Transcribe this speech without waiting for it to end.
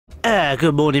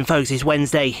Good morning, folks. It's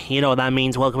Wednesday. You know what that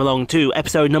means. Welcome along to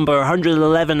episode number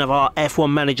 111 of our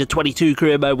F1 Manager 22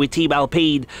 career mode with Team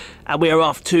Alpine. And we are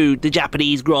off to the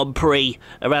Japanese Grand Prix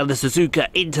around the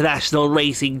Suzuka International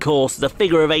Racing Course, the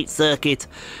figure of 8 circuit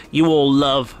you all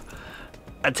love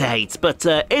and to hate. But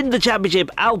in the championship,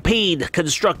 Alpine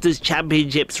Constructors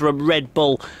Championships from Red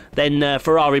Bull, then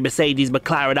Ferrari, Mercedes,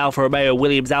 McLaren, Alfa Romeo,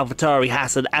 Williams, AlphaTauri,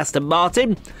 Haas and Aston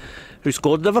Martin, who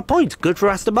scored another point. Good for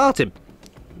Aston Martin.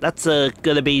 That's going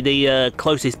to be the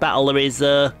closest battle there is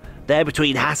there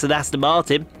between Haas and Aston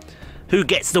Martin. Who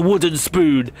gets the wooden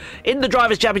spoon? In the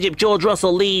Drivers' Championship, George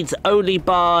Russell leads only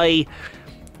by...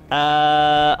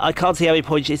 I can't see how many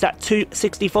points. Is that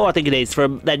 264? I think it is.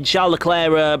 From then Charles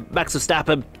Leclerc, Max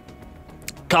Verstappen,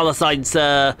 Carlos Sainz,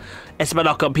 Esteban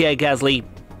Ocon, Pierre Gasly,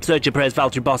 Sergio Perez,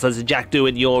 Valtteri Bottas and Jack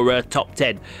Doohan, your top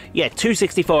 10. Yeah,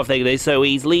 264 I think it is. So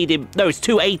he's leading... No, it's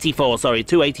 284. Sorry,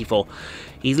 284.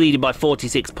 He's leading by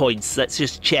 46 points. Let's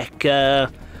just check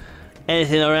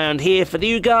anything around here for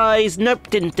you guys.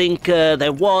 Nope, didn't think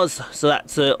there was. So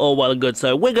that's all well and good.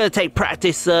 So we're going to take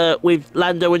practice with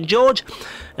Lando and George.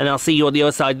 And I'll see you on the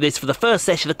other side of this for the first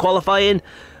session of qualifying.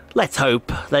 Let's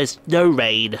hope there's no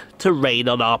rain to rain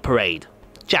on our parade.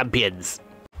 Champions.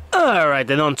 Alright,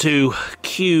 then on to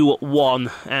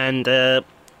Q1. And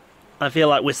I feel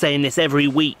like we're saying this every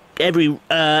week, every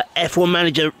F1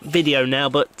 Manager video now.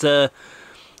 But...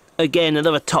 again,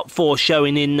 another top 4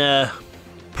 showing in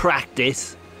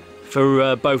practice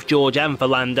for both George and for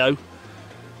Lando.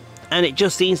 And it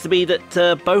just seems to be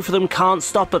that both of them can't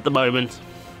stop at the moment.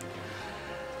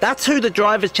 That's who the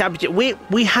Drivers' Championship...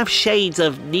 We have shades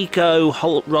of Nico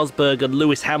Rosberg and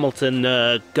Lewis Hamilton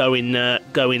going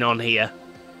on here.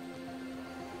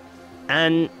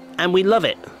 And we love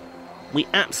it. We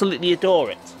absolutely adore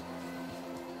it.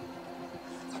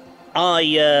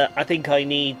 I think I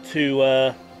need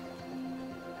to...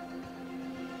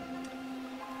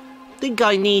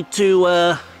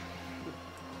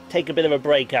 take a bit of a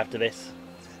break after this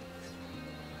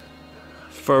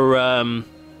for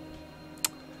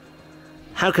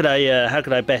how could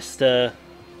I best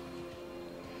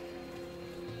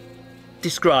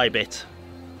describe it?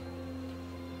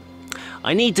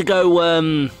 I need to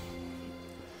go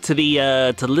to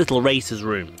the little racers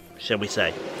room, shall we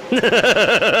say?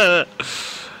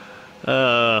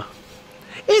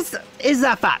 Is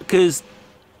that fact? Because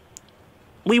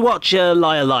we watch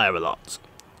Liar Liar a lot,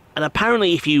 and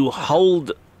apparently if you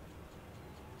hold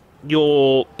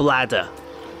your bladder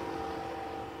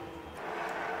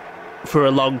for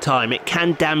a long time, it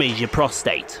can damage your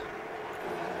prostate.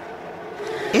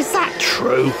 Is that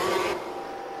true?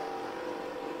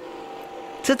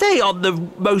 Today, on the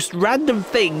most random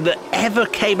thing that ever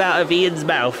came out of Ian's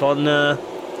mouth on an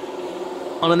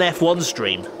F1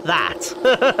 stream, that.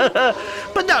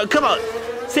 But no, come on.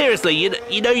 Seriously,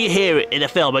 you know you hear it in a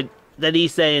film, and then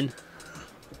he's saying...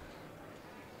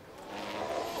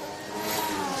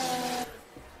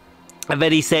 And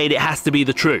then he's saying it has to be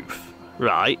the truth,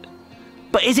 right?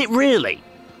 But is it really?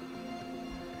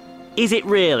 Is it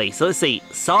really? So let's see.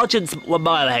 Sargent's 1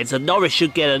 mile ahead, so Norris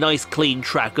should get a nice clean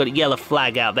track. Got a yellow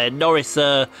flag out there. Norris,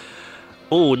 Norris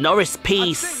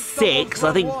P6.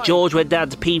 I think George went down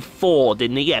to P4,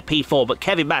 didn't he? Yeah, P4. But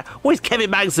what is Kevin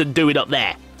Magnussen doing up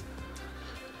there?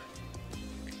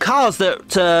 Cars that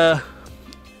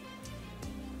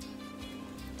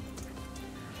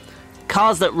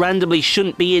randomly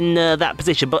shouldn't be in that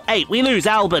position. But hey, we lose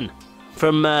Albon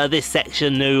from this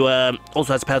section, who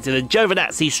also has a penalty. Then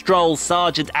Giovinazzi, Stroll,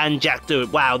 Sargent, and Jack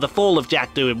Doohan. Wow, the fall of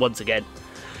Jack Doohan once again.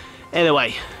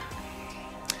 Anyway,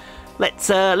 let's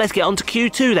get on to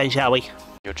Q2 then, shall we?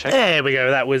 Your check. There we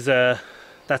go. That was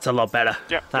that's a lot better.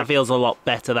 Yeah, that feels a lot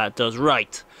better. That does.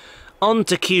 Right, on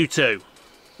to Q2.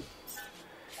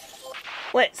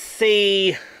 Let's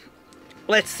see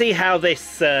how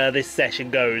this this session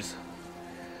goes.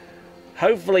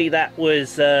 Hopefully that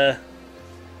was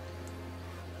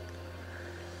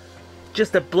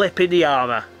just a blip in the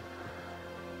armour.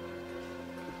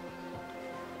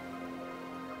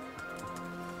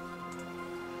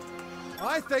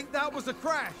 I think that was a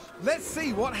crash. Let's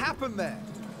see what happened there.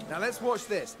 Now let's watch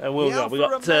this. We got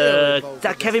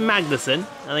that Kevin Magnussen.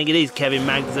 I think it is Kevin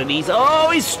Magnussen.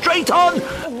 He's straight on,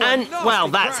 and well,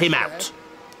 that's him out.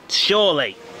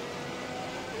 Surely.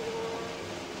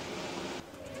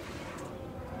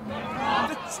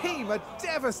 The team are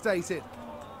devastated.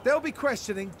 They'll be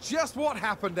questioning just what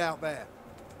happened out there.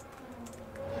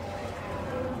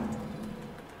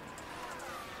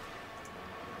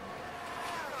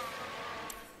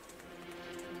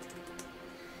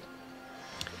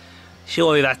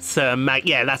 Surely that's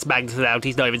that's Magnussen out.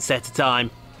 He's not even set a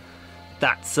time.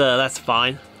 That's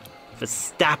fine.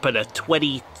 Verstappen a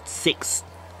 26.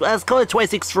 Well, let's call it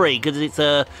 26.3 because it's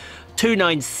a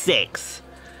 296.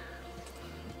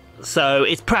 So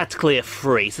it's practically a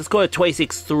 3. So let's call it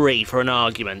 26.3 for an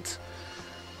argument.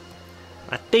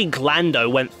 I think Lando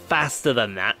went faster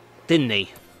than that, didn't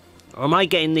he? Or am I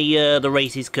getting the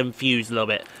races confused a little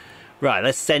bit? Right,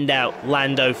 let's send out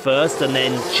Lando first and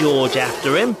then George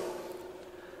after him.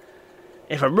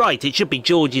 If I'm right, it should be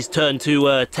George's turn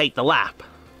to take the lap.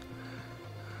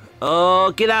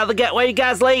 Oh, get out of the getaway,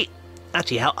 Gasly!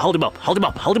 Actually, hold him up, hold him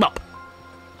up, hold him up!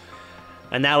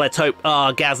 And now let's hope...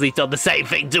 Oh, Gasly's done the same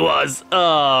thing to us.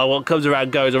 Oh, what comes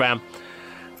around goes around.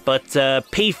 But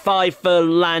P5 for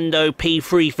Lando,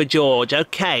 P3 for George.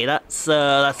 Okay, that's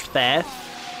fair.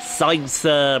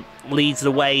 Sainz leads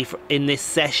the way in this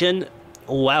session.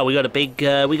 Oh, wow, we got a big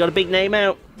name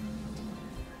out.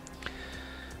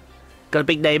 Got a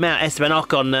big name out. Esteban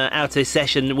Ocon out of this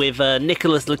session with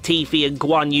Nicholas Latifi and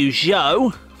Guan Yu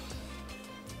Zhou.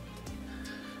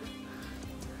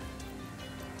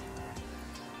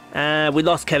 We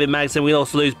lost Kevin Magnussen. We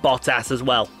also lose Bottas as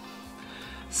well.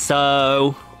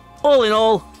 So, all in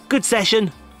all, good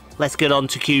session. Let's get on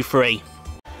to Q3.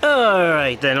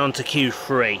 Alright then, on to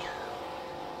Q3.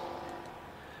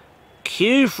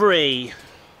 Q3.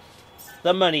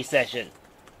 The money session.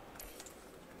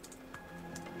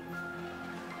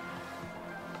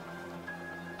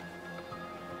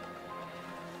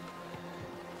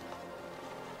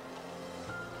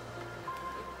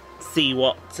 See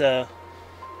what...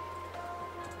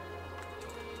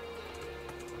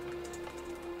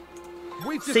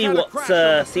 see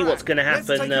what's going to happen.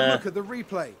 Let's take a look at the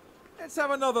replay. Let's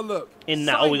have another look. In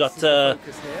that, we got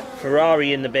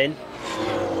Ferrari in the bin.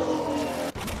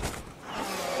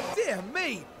 Dear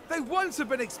me, they won't have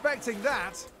been expecting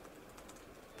that.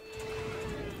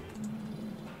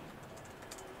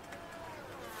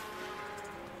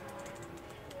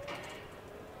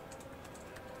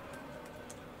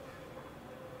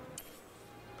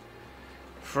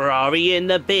 Ferrari in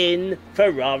the bin,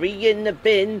 Ferrari in the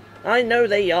bin. I know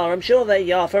they are, I'm sure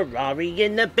they are. Ferrari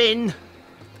in the bin.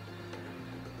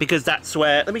 Because that's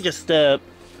where... Let me just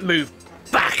move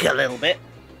back a little bit.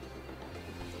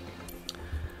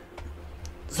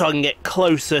 So I can get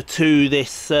closer to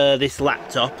this this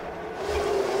laptop.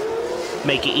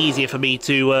 Make it easier for me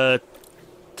to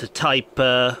type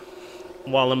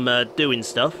while I'm doing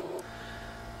stuff.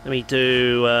 Let me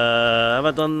do, have I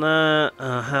done that?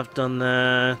 I have done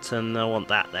that, and I want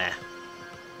that there.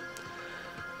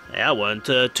 Yeah, that weren't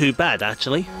too bad,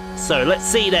 actually. So, let's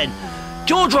see then.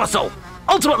 George Russell,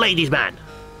 Ultimate Ladies Man,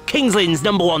 Kings Lynn's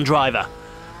 #1 driver,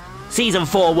 Season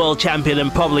 4 World Champion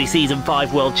and probably Season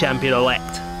 5 World Champion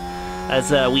elect. As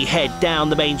we head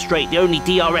down the main straight, the only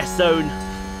DRS zone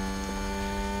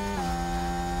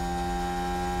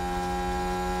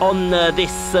on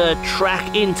this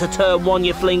track. Into turn 1,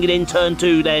 you're flinging in turn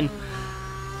 2 then.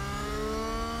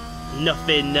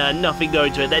 Nothing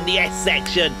going to it. Then the S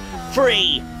section.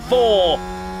 3, 4,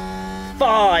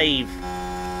 5.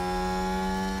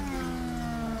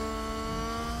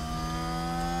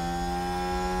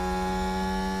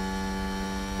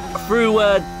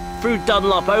 Through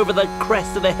Dunlop, over the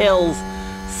crest of the hills.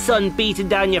 Sun beating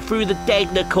down you through the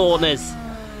Degner corners.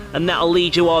 And that'll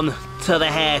lead you on to the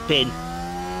hairpin.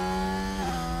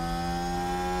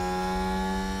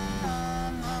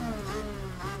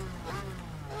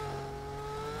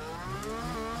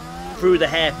 Through the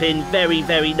hairpin very,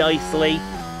 very nicely.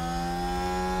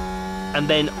 And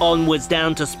then onwards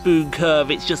down to Spoon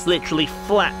Curve. It's just literally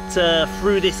flat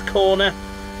through this corner.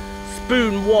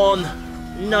 Spoon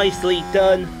 1, nicely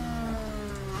done.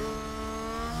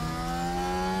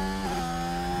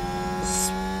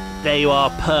 There you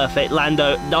are, perfect.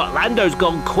 Lando's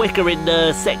gone quicker in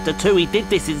Sector 2. He did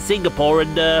this in Singapore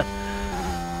and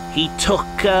he took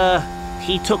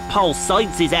pole.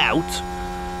 Sainz is out.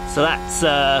 So that's...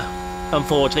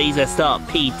 unfortunately, he's going to start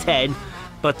P10,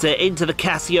 but into the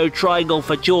Casio triangle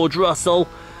for George Russell.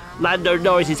 Lando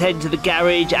Norris is heading to the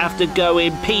garage after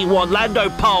going P1. Lando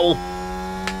pole.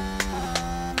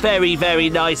 Very, very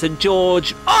nice. And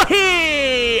George,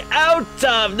 out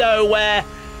of nowhere.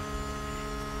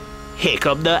 Here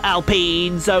come the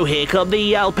Alpines. Oh, here come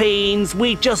the Alpines.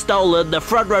 We've just stolen the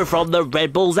front row from the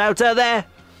Red Bulls out of there.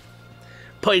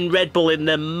 Putting Red Bull in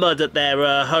the mud at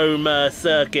their home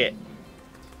circuit.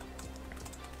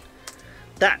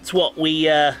 That's what we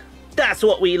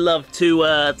love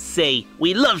to see.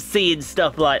 We love seeing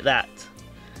stuff like that.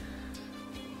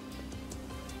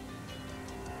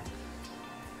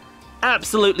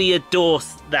 Absolutely adore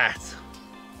that.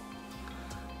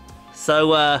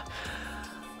 So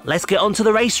let's get on to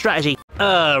the race strategy.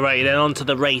 Right, then on to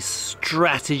the race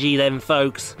strategy then,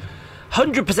 folks.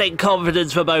 100%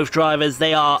 confidence for both drivers.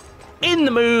 They are in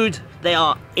the mood. They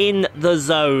are in the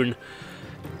zone.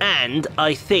 And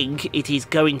I think it is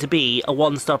going to be a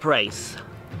one-stop race.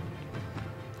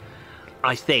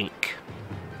 I think.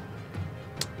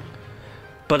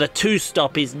 But a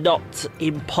two-stop is not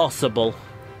impossible.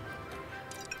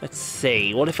 Let's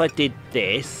see. What if I did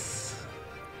this?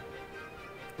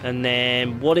 And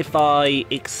then what if I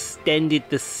extended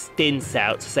the stints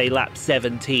out to say lap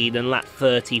 17 and lap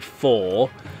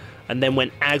 34, and then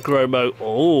went aggro mode?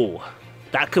 Oh,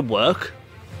 that could work.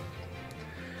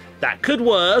 That could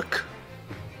work.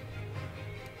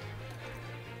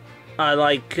 I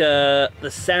like the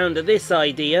sound of this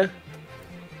idea.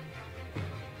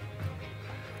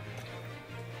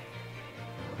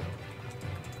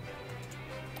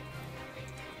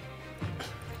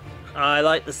 I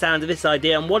like the sound of this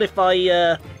idea. And what if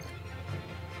I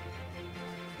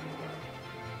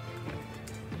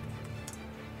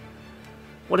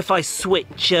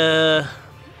switch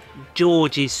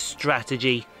George's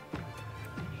strategy?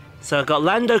 So I've got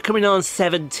Lando coming on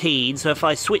 17. So if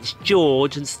I switch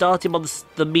George and start him on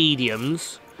the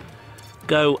mediums,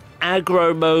 go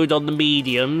aggro mode on the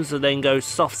mediums, and then go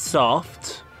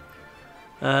soft.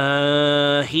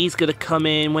 He's going to come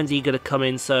in. When's he going to come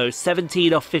in? So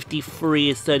 17 off 53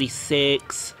 is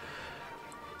 36.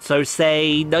 So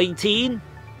say 19?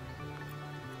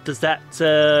 Does that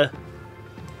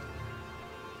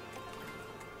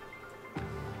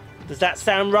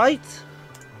sound right?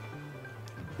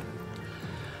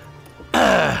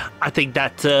 I think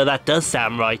that does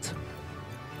sound right.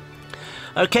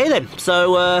 Okay then.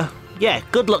 So yeah,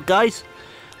 good luck, guys.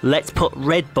 Let's put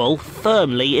Red Bull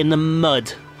firmly in the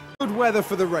mud. Good weather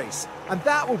for the race, and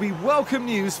that will be welcome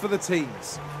news for the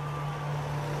teams.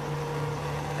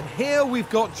 And here we've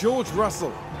got George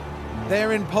Russell.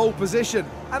 They're in pole position,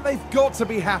 and they've got to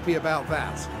be happy about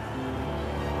that.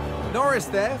 Norris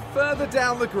there, further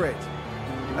down the grid.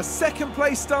 A second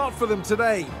place start for them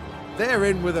today. They're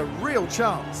in with a real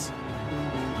chance.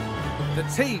 The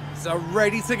teams are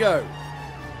ready to go.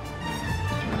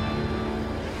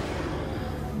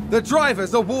 The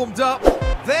drivers are warmed up.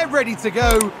 They're ready to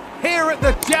go here at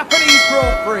the Japanese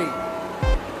Grand Prix.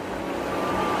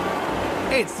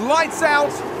 It's lights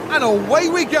out and away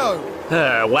we go.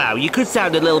 Wow, you could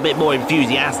sound a little bit more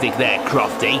enthusiastic there,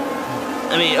 Crofty.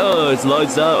 I mean, it's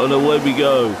lights out and away we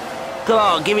go. Come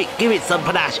on, give it some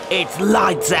panache. It's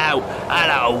lights out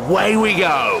and away we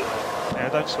go. Yeah,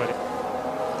 don't sweat it.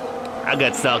 I'm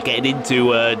going to start getting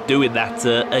into doing that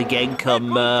again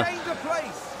come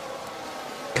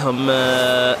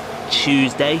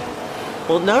Tuesday.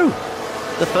 Well, no,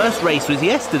 the first race was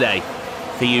yesterday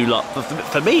for you lot.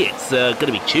 For me, it's going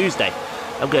to be Tuesday.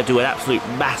 I'm going to do an absolute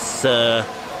mass. I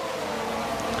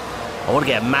want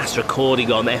to get a mass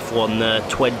recording on F1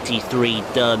 23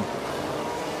 done,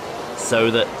 so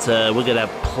that we're going to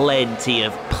have plenty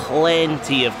of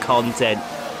content.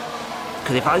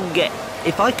 Because if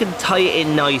I can tie it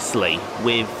in nicely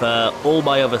with all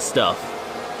my other stuff,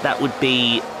 that would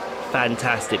be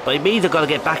fantastic. But it means I've got to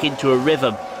get back into a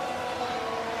rhythm.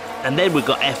 And then we've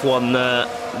got F1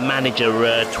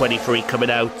 Manager 23 coming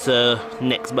out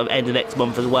next month, end of next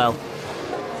month as well.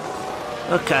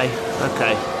 Okay.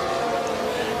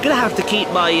 Gonna have to keep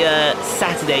my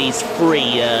Saturdays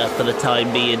free for the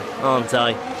time being, aren't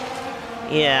I?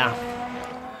 Yeah.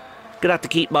 Gonna have to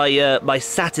keep my my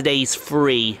Saturdays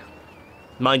free.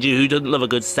 Mind you, who doesn't love a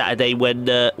good Saturday when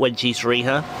she's free,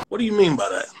 huh? What do you mean by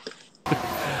that?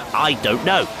 I don't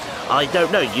know.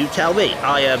 You tell me.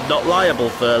 I am not liable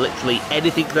for literally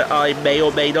anything that I may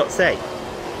or may not say.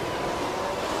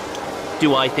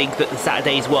 Do I think that the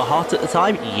Saturdays were hot at the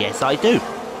time? Yes, I do.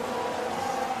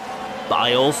 But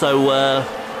I also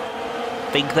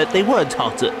think that they weren't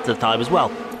hot at the time as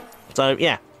well. So,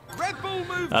 yeah.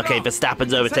 Okay,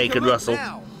 Verstappen's overtaken Russell.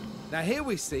 Now here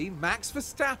we see Max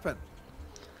Verstappen.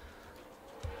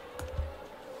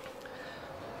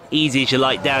 Easy as you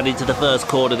like down into the first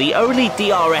corner. The only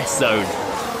DRS zone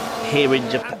here in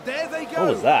Japan. And there they go. What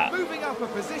was that? Moving up a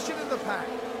position in the pack.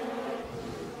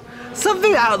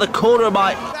 Something out of the corner of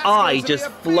my eye just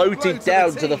floated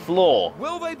down to the floor.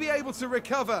 Will they be able to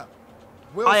recover?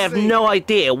 I have no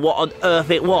idea what on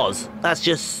earth it was. That's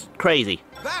just crazy.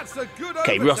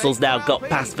 Okay, Russell's now got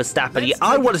past Verstappen.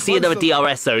 I want to see another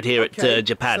DRS zone here at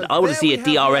Japan. I want to see a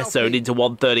DRS zone into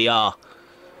 130R.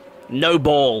 No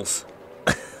balls.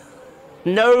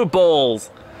 No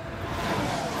balls.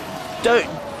 Don't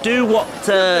do what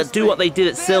they did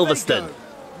at Silverstone.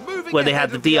 when they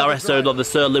had the DRS zone on the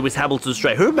Sir Lewis Hamilton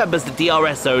straight. Who remembers the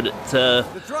DRS zone at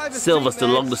Silverstone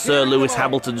along the Sir Lewis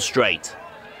Hamilton straight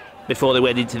before they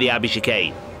went into the Abbey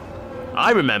chicane?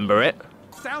 I remember it.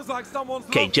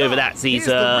 Okay, Giovinazzi's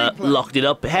locked it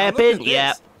up. Hairpin?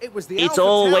 Yeah. It's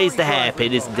always the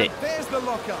hairpin, isn't it?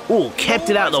 Oh, kept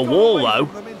it out the wall, though.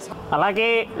 I like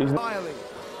it.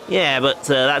 Yeah, but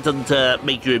that doesn't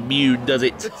make you immune, does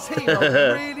it? The team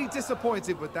are really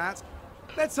disappointed with that.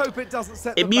 Let's hope it doesn't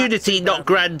set them Immunity back not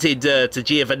granted to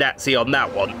Giovinazzi on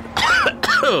that one.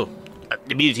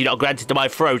 Immunity not granted to my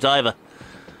throat either.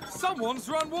 Someone's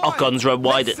run wide. Ocon's run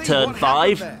wide Let's at see turn what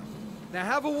 5. happened there. Now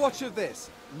have a watch of this.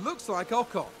 Looks like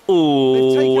Ocon. Oh,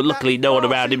 luckily no one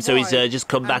around him, so he's just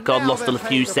come back on, lost a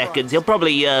few seconds. He'll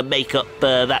probably make up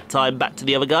that time back to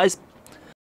the other guys.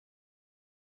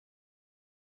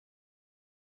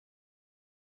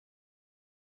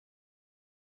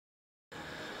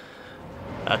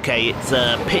 Okay, it's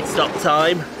pit stop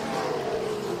time.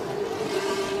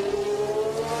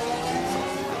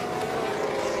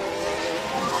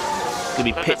 It's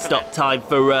going to be pit stop time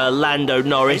for Lando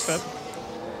Norris.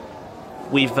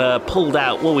 We've pulled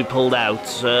out. Well, we pulled out.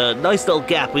 Nice little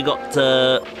gap. We got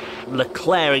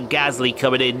Leclerc and Gasly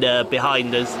coming in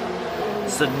behind us.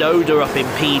 Tsunoda up in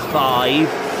P5.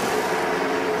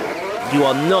 You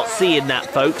are not seeing that,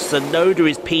 folks. Tsunoda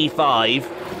is P5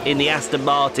 in the Aston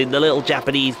Martin. The little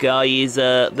Japanese guy is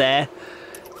there.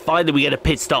 Finally, we get a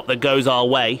pit stop that goes our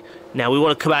way. Now, we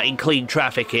want to come out in clean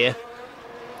traffic here.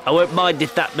 I won't mind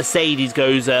if that Mercedes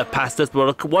goes past us,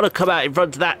 but I want to come out in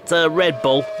front of that Red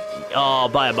Bull. Oh,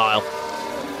 by a mile.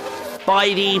 By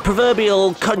the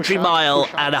proverbial country mile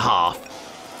and a half.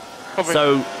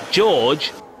 So,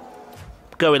 George,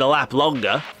 going a lap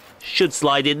longer, should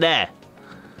slide in there.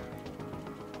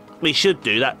 We should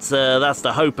do. That's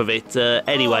the hope of it.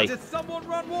 Anyway. Did someone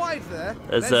run wide there?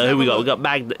 Who we got? We got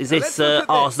Magnussen. Is this?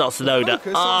 Oh, it's not Tsunoda.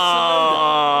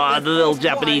 Oh, the little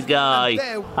Japanese guy.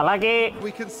 I like it.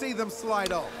 We can see them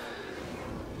slide off.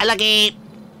 I like it.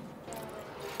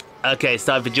 Okay, it's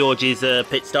time for George's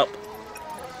pit stop.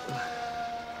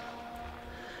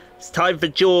 It's time for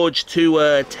George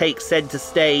to take centre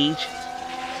stage.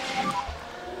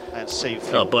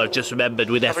 Oh, but I've just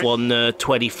remembered with F1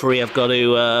 23, I've got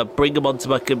to bring them onto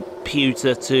my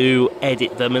computer to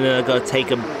edit them, and then I've got to take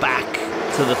them back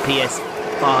to the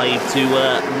PS5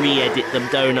 to re-edit them,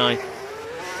 don't I?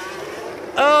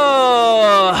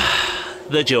 Oh,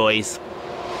 the joys.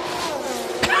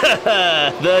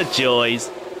 The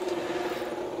joys.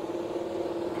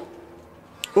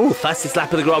 Ooh, fastest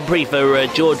lap of the Grand Prix for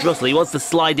George Russell. He wants to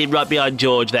slide in right behind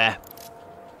George there.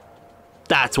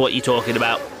 That's what you're talking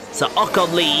about. So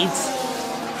Ocon leads,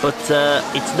 but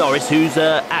it's Norris who's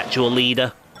actual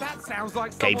leader. That sounds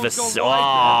like Okay, someone's gone oh.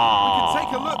 wide there.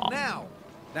 We can take a look now.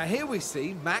 Now here we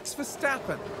see Max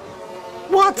Verstappen.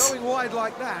 What? Going wide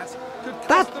like that could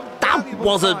cost them That valuable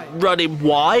wasn't time. running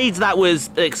wide. That was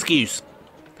an excuse.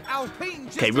 Alpine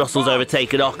just Okay, Russell's advanced.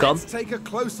 overtaken Ocon. Let's take a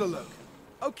closer look.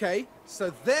 Okay,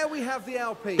 so there we have the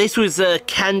Alpine. This was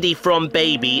Candy from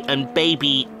Baby, and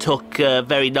Baby took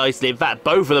very nicely. In fact,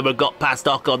 both of them have got past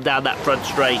Ocon down that front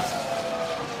straight.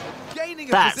 Gaining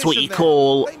a That's what position you there.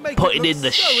 call They make it putting look in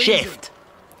the so easy. shift.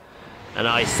 And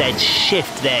I said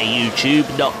shift there, YouTube,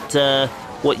 not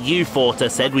what you thought I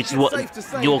said, which is what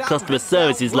your customer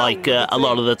service is like a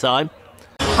lot of the time.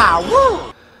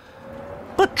 How?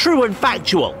 But true and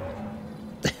factual.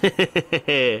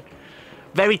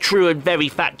 Very true and very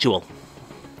factual.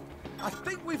 I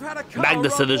think we've had a car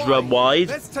Magnussen has run wide.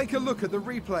 Let's take a look at the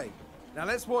replay. Now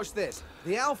let's watch this.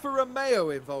 The Alfa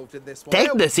Romeo involved in this one.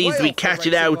 Tegner seems to be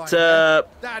catching out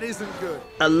that isn't good.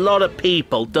 a lot of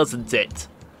people, doesn't it?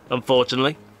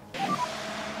 Unfortunately.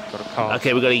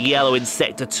 Okay, we've got a yellow in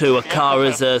Sector 2. A car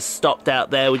has stopped out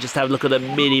there. We just have a look at the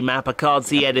mini-map. I can't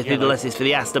see anything unless it's for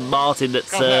the Aston Martin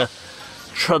that's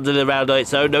trundling around on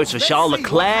its own. No, it's for Charles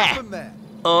Leclerc.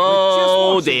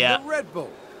 Oh, dear.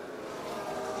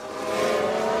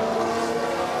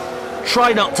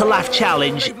 Try not to laugh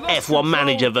challenge, F1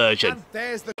 Manager version.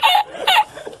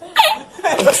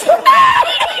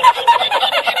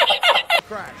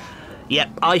 Yep,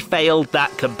 I failed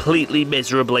that completely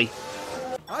miserably.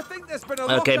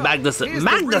 Okay, Magnussen.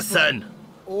 Magnussen!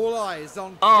 All eyes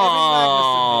on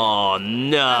Oh,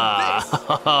 no.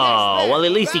 Well,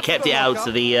 at least he kept it out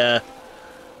to the...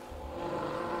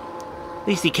 At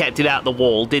least he kept it out the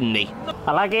wall, didn't he?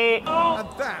 I like it. And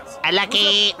that I like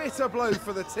it. was a bitter blow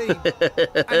for the team.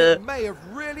 And it may have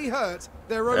really hurt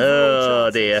their overall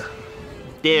Oh, chances. dear.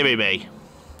 Deary me.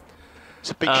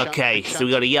 Okay, so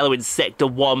we got a yellow in Sector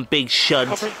 1, big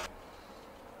shunt.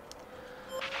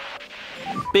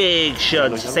 Big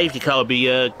shunt. Safety car will be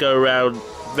go around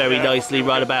very nicely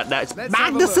right about now. It's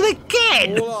Magnussen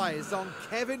again! All eyes on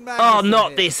Kevin Magnussen Oh, not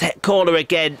here. this corner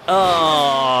again.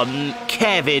 Oh,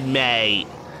 Kevin, mate.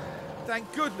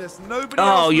 Thank goodness nobody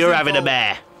else Oh, was you're having a involved.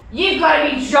 mare. You've got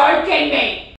to be joking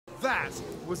me! That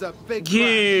was a big crash.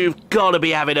 You've got to be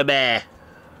having a mare.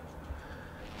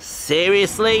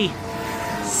 Seriously?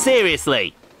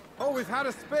 Seriously? Oh, we've had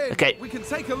a spin. Okay. We can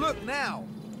take a look now.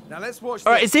 Now let's watch.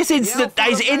 All right, is this The incident?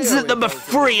 Alfa Is Romeo incident number involved.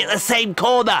 3 at the same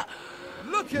corner?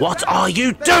 Look at What that. are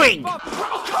you They doing? bumped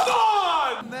come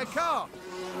on! Their car.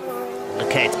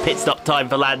 Okay, it's pit stop time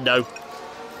for Lando.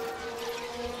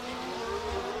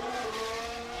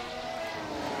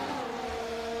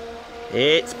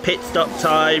 It's pit stop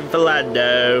time for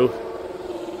Lando.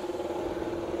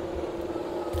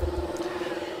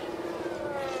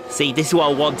 See, this is what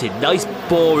I wanted. Nice,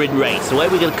 boring race. So where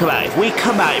are we going to come out? If we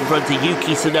come out in front of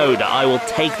Yuki Tsunoda, I will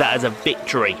take that as a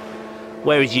victory.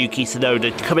 Where is Yuki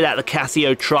Tsunoda? Coming out the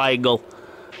Casio triangle.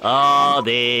 Oh,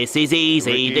 this is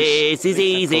easy. This is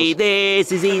easy.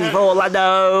 This is easy for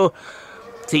Lando.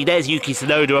 See, there's Yuki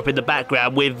Tsunoda up in the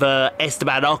background with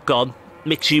Esteban Ocon.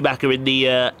 Mick Schumacher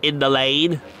in the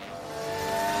lane.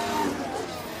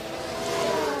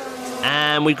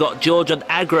 And we've got George on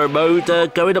aggro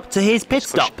mode going up to his pit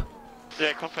stop.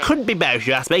 Yeah, confirm. Couldn't be better if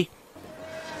you ask me.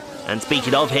 And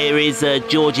speaking of, here is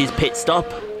George's pit stop.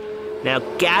 Now,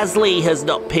 Gasly has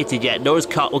not pitted yet. Nor has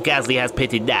Gasly has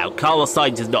pitted now. Carlos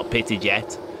Sainz has not pitted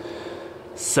yet.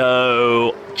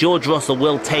 So, George Russell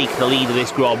will take the lead of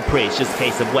this Grand Prix. It's just a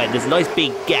case of when. There's a nice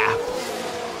big gap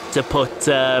to put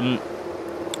an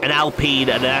Alpine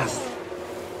and an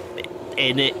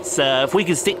in it. If we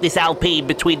can stick this Alpine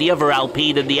between the other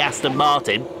Alpine and the Aston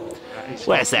Martin.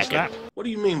 Wait a second. What do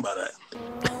you mean by that?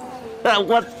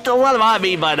 What do I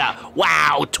mean by that?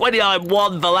 Wow,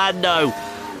 29-1 for Lando.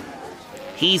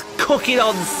 He's cooking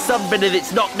on something and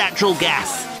it's not natural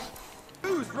gas.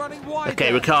 Who's running wide Okay,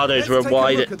 there? Ricciardo's Let's run take a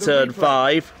wide look at the turn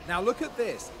replay. 5. Now look at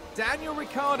this. Daniel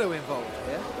Ricciardo involved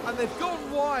here, and they've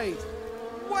gone wide.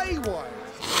 Way wide.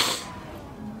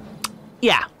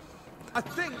 Yeah, I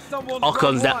think someone's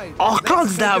Ocon's run now. wide. Ocon's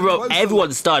Let's now take a run. closer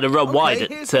Everyone's starting to run look. wide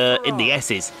Okay, here's at the in the Ferrari.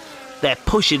 S's. They're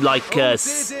pushing like Oh, dear,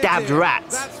 stabbed dear.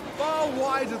 rats, That's far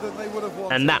wider than they would have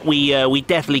wanted. and that we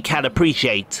definitely can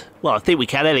appreciate. Well, I think we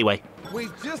can anyway.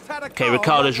 We've just had a Okay, car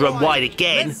Ricciardo's run wide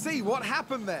again. Let's see what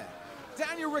happened there.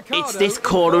 Daniel Ricciardo It's this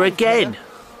corner involved again. there,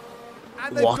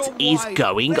 and they've What gone is wide,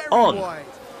 going very on? wide.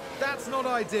 That's not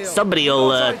ideal. Somebody will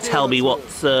Not ideal tell me at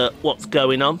all. what's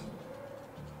going on.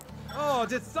 Oh,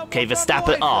 did someone Okay, run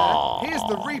Verstappen- wide there? Here's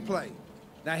the Aw. replay.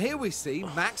 Now here we see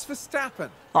Max Verstappen.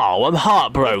 Oh, I'm Taking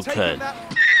heartbroken. that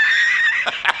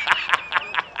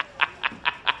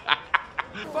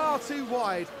far too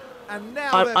wide, and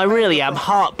now they're I back really up am front.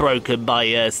 heartbroken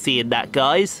by seeing that,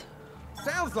 guys.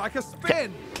 Sounds like a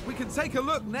spin. We can take a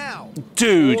look now.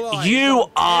 Dude, All eyes you on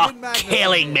are Kevin Magnussen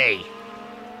killing here. me.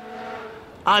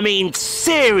 I mean,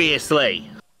 seriously.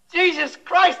 Jesus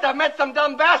Christ, I've met some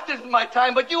dumb bastards in my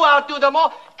time, but you outdo them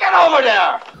all. Get over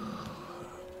there!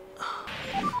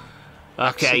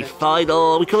 Okay,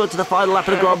 final. We come up to the final lap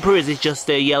of the Grand Prix. It's just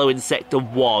a yellow in sector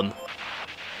 1.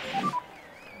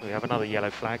 We have another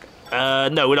yellow flag.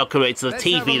 No, we're not coming. It's Let's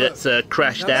have a Latifi look. that's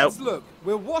crashed Now out. let's look.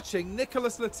 We're watching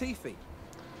Nicholas Latifi.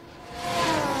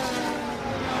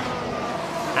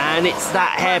 And it's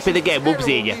that hairpin again. We'll be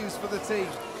seeing you. Terrible news for the team.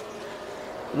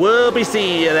 We'll be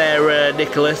seeing you there,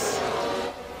 Nicholas.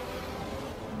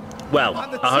 Well,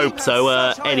 And the I team hope had so.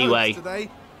 such high Anyway, hopes today.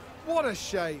 What a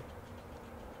shame.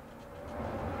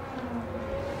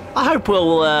 I hope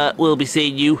we'll be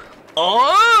seeing you.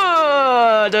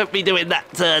 Oh, don't be doing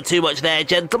that too much there,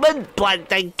 gentlemen.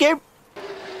 Thank you.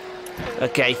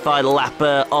 Okay, final lap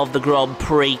of the Grand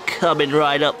Prix coming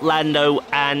right up. Lando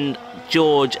and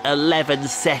George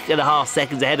 11.5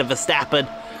 seconds ahead of Verstappen.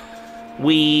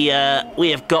 We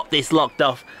have got this locked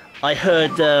off. I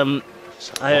heard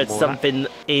something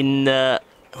in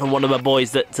from one of my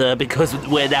boys that because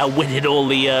we're now winning all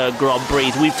the Grand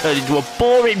Prix, we've turned into a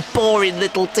boring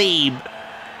little team.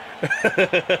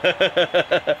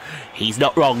 He's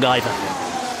not wrong either.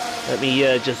 Let me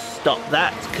just stop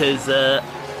that because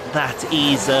that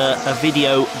is a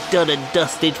video done and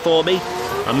dusted for me.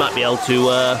 I might be able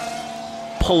to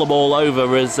pull them all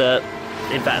over as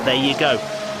in fact, there you go.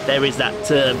 There is that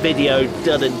video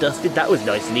done and dusted. That was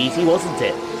nice and easy, wasn't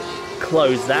it?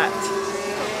 Close that.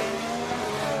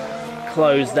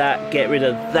 Close that. Get rid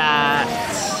of that.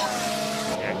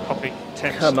 Yeah, copy.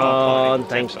 Text Come on. outlining,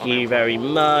 Thank text you on very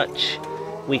much.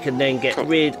 We can then get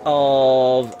rid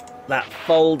of that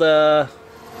folder.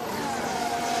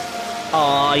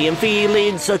 I am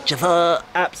feeling such a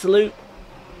absolute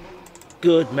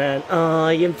good man.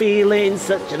 I am feeling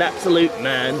such an absolute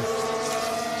man.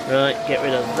 Right, get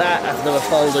rid of that. That's another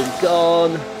folder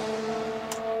gone.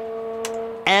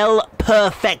 El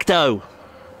Perfecto,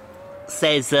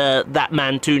 says that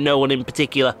man to no one in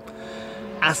particular.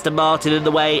 Aston Martin in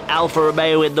the way, Alfa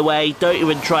Romeo in the way. Don't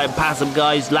even try and pass them,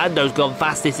 guys. Lando's gone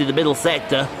fastest in the middle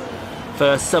sector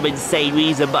for some insane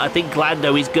reason, but I think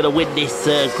Lando is going to win this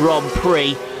Grand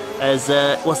Prix. As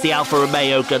what's the Alfa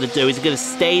Romeo going to do? Is it going to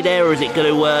stay there, or is it going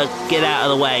to get out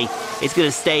of the way? It's going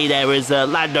to stay there as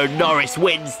Lando Norris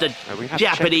wins the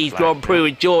Japanese Grand Prix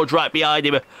with George right behind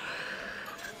him.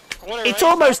 It's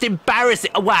almost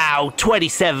embarrassing. Wow,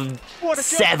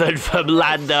 27-7 from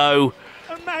Lando.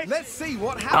 Let's see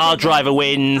what happens. Our driver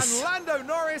wins. And Lando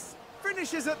Norris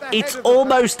finishes at the It's head of the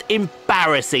almost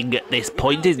embarrassing at this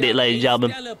point, isn't it, ladies and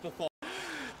gentlemen?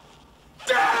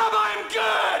 Damn, I'm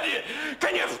good!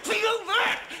 Can you feel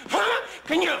that? Huh?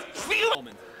 Can you feel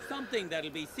it? Something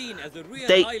that'll be seen as a real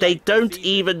They don't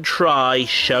even try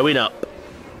showing up.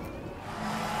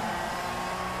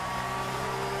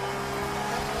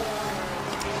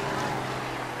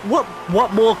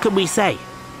 What more can we say?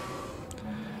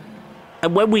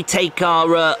 And when we take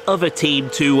our other team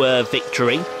to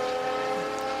victory,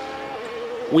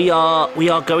 we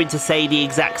are going to say the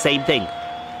exact same thing.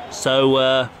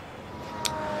 So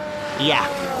yeah.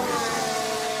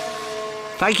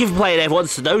 Thank you for playing, everyone.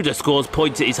 Tsunoda scores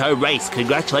points at his home race.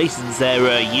 Congratulations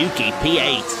there, Yuki,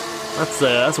 P8.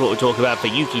 That's what we're talking about for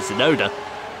Yuki Tsunoda.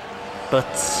 But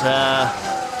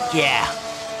yeah.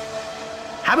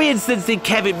 How many incidents did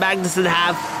Kevin Magnussen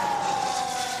have?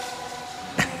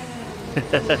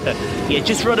 Yeah,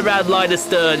 just run around line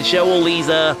astern, show all these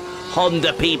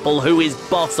Honda people who is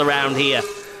boss around here.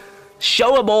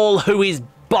 Show them all who is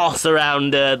boss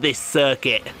around this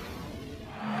circuit.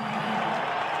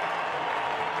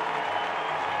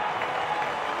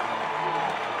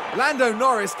 Lando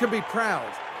Norris can be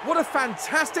proud. What a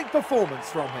fantastic performance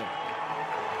from him.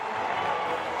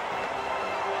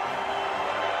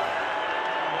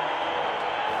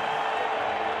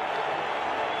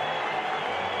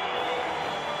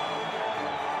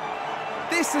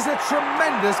 This is a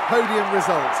tremendous podium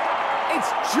result. It's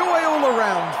joy all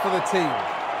around for the team.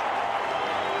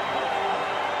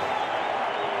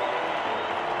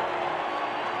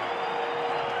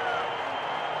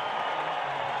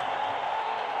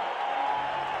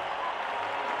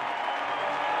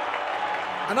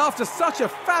 And after such a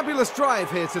fabulous drive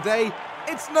here today,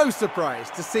 it's no surprise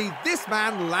to see this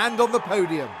man land on the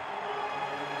podium.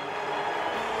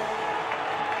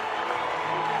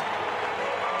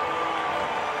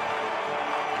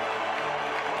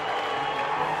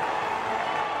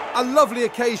 A lovely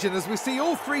occasion as we see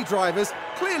all three drivers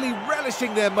clearly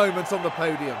relishing their moments on the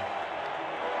podium.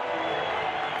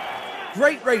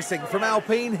 Great racing from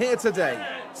Alpine here today.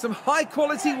 Some high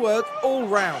quality work all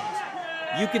round.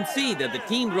 You can see that the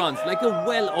team runs like a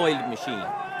well-oiled machine.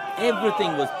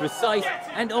 Everything was precise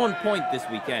and on point this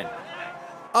weekend.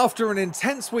 After an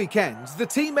intense weekend, the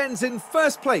team ends in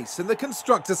first place in the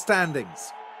constructor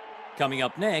standings. Coming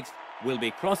up next, we'll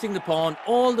be crossing the pond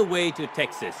all the way to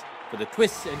Texas for the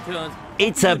twists and turns.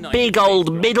 It's a big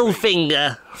old middle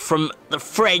finger from the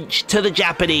French to the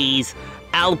Japanese.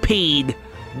 Alpine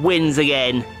wins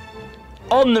again.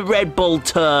 On the Red Bull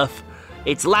turf,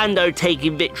 it's Lando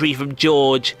taking victory from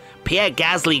George. Pierre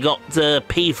Gasly got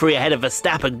P3 ahead of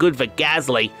Verstappen. Good for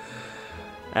Gasly.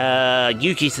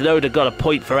 Yuki Tsunoda got a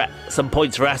point for some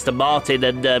points for Aston Martin,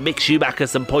 and Mick Schumacher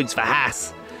some points for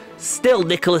Haas. Still,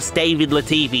 Nicholas David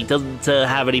Latifi doesn't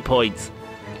have any points.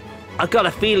 I've got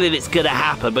a feeling it's going to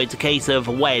happen, but it's a case of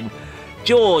when.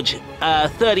 George,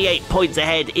 38 points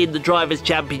ahead in the Drivers'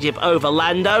 Championship over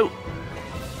Lando.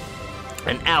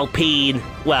 And Alpine,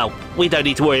 well, we don't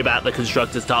need to worry about the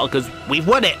Constructors' title because we've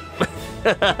won it.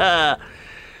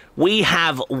 We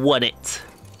have won it.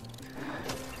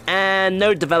 And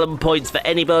no development points for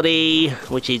anybody,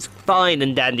 which is fine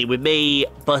and dandy with me,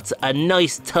 but a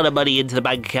nice ton of money into the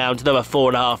bank account, another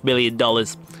 $4.5 million.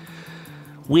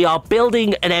 We are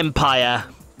building an empire,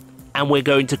 and we're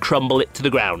going to crumble it to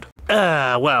the ground.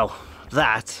 Well,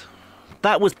 that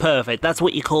was perfect. That's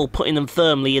what you call putting them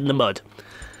firmly in the mud.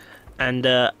 And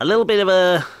a little bit of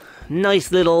a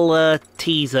nice little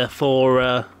teaser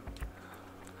for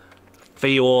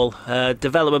you all.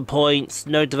 Development points,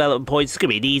 no development points. It's going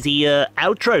to be an easy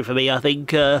outro for me, I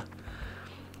think, for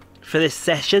this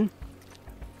session.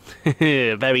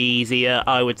 Very easy,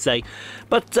 I would say.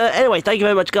 But anyway, thank you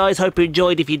very much, guys. Hope you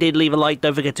enjoyed. If you did, leave a like.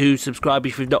 Don't forget to subscribe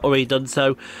if you've not already done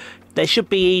so. There should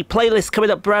be playlists coming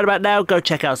up right about now. Go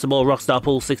check out some more Rockstar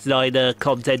Pool 69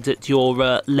 content at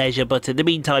your leisure. But in the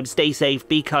meantime, stay safe,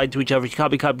 be kind to each other. You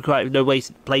can't be kind to no place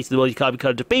in the world you can't be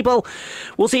kind to people.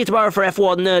 We'll see you tomorrow for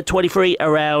F1 23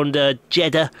 around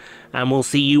Jeddah. And we'll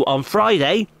see you on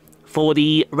Friday for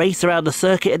the race around the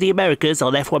circuit of the Americas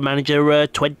on F1 Manager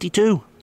 22.